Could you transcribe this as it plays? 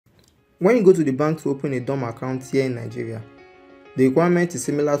When you go to the bank to open a DOM account here in Nigeria, the requirement is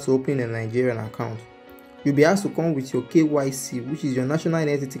similar to opening a Nigerian account. You'll be asked to come with your KYC, which is your national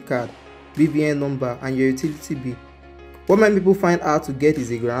identity card, BVN number, and your utility bill. What many people find hard to get is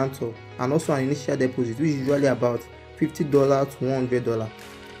a guarantor and also an initial deposit, which is usually about $50 to $100.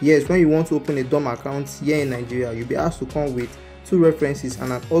 Yes, when you want to open a DOM account here in Nigeria, you'll be asked to come with 2 references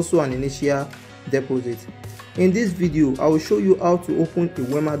and also an initial deposit. In this video, I will show you how to open a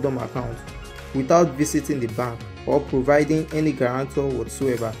WEMA DOM account without visiting the bank or providing any guarantor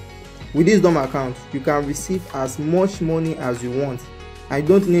whatsoever. With this DOM account, you can receive as much money as you want. I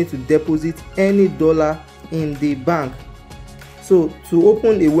don't need to deposit any dollar in the bank. So to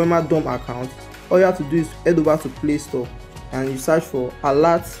open a WEMA DOM account, all you have to do is head over to Play Store and you search for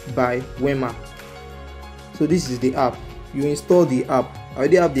ALAT by WEMA. So this is the app. You install the app. I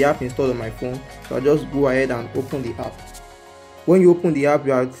already have the app installed on my phone, so I'll just go ahead and open the app. When you open the app,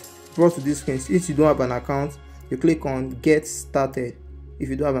 you are brought to this screen. If you don't have an account, you click on Get Started if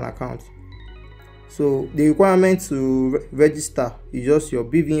you don't have an account. So the requirement to register is just your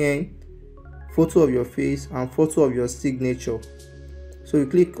BVN, photo of your face, and photo of your signature. So you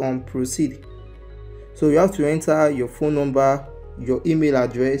click on Proceed. So you have to enter your phone number, your email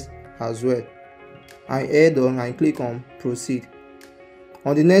address as well. I head on and click on Proceed.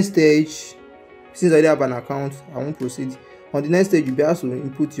 On the next stage, since I already have an account, I won't proceed. On the next stage, you'll be asked to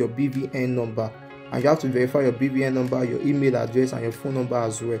input your BVN number, and you have to verify your BVN number, your email address, and your phone number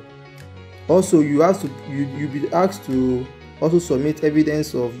as well. Also, you'll be asked to also submit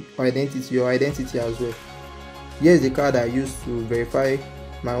evidence of identity, your identity as well. Here's the card I used to verify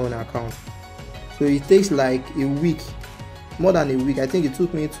my own account. So it takes like a week, more than a week. I think it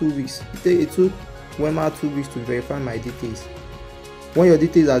took me 2 weeks. It took WEMA 2 weeks to verify my details. When your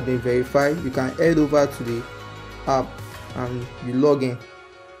details have been verified, you can head over to the app and you log in.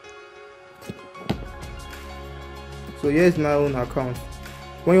 So here's my own account.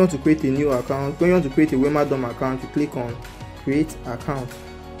 When you want to create a new account, when you want to create a WEMA DOM account, you click on Create Account.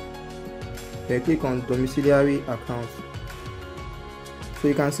 Then click on Domiciliary Account. So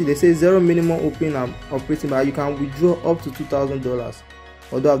you can see they say 0 minimum open and operating, but you can withdraw up to $2,000.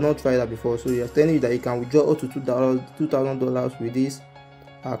 Although I've not tried that before, so you're telling you that you can withdraw up to $2,000 with this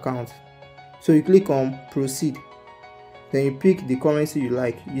account. So you click on Proceed. Then you pick the currency you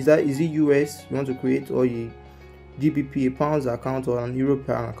like. Is it US you want to create, or a GBP, a pounds account, or an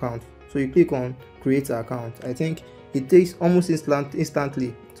European account? So you click on Create Account. I think it takes almost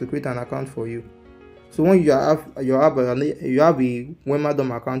instantly to create an account for you. So when you have a WEMA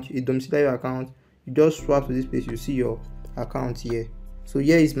DOM account, a domiciliary account, you just swap to this place. You see your account here. So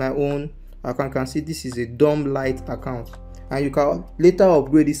here is my own account. You can see this is a DOM Lite account, and you can later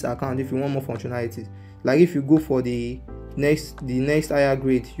upgrade this account if you want more functionalities. Like if you go for the next higher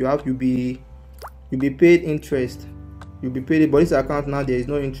grade, you'll be paid interest. You'll be paid, but this account now there is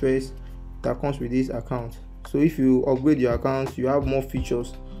no interest that comes with this account. So if you upgrade your account, you have more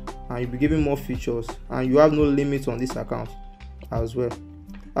features, and you'll be given more features, and you have no limits on this account as well.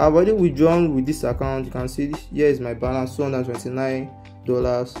 I've already withdrawn with this account. You can see this, here is my balance, $229.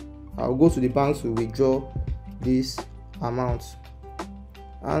 I'll go to the bank to withdraw this amount,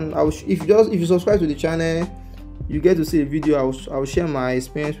 and if you subscribe to the channel, you get to see a video. I'll share my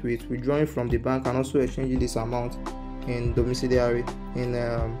experience with withdrawing from the bank and also exchanging this amount in domiciliary in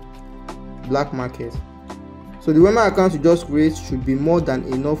black market. So the WEMA account you just create should be more than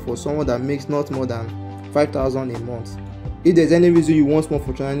enough for someone that makes not more than $5,000 a month. If there's any reason you want more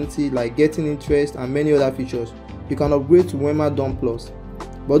functionality like getting interest and many other features, you can upgrade to WEMA DOM Plus.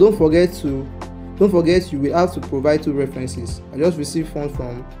 But don't forget you will have to provide 2 references. I just received funds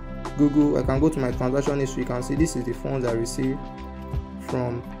from Google. I can go to my transaction history. You can see this is the funds I received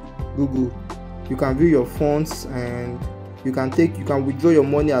from Google. You can view your funds, and you can withdraw your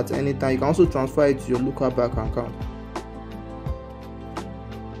money at any time. You can also transfer it to your local bank account.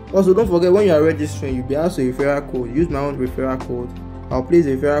 Also, don't forget, when you are registering, you'll be asked a referral code. Use my own referral code. I'll place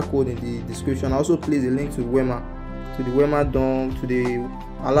the referral code in the description. I'll also place a link to WEMA, to the WEMA DOM, to the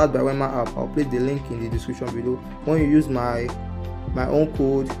ALAT by WEMA app. I'll place the link in the description below. When you use my own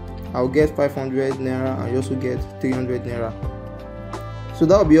code, I'll get 500 naira, and you also get 300 naira. So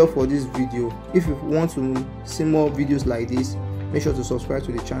that will be all for this video. If you want to see more videos like this, make sure to subscribe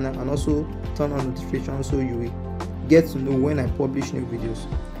to the channel and also turn on notifications so you will get to know when I publish new videos.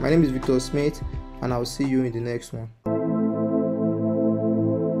 My name is Victor Smith, and I'll see you in the next one.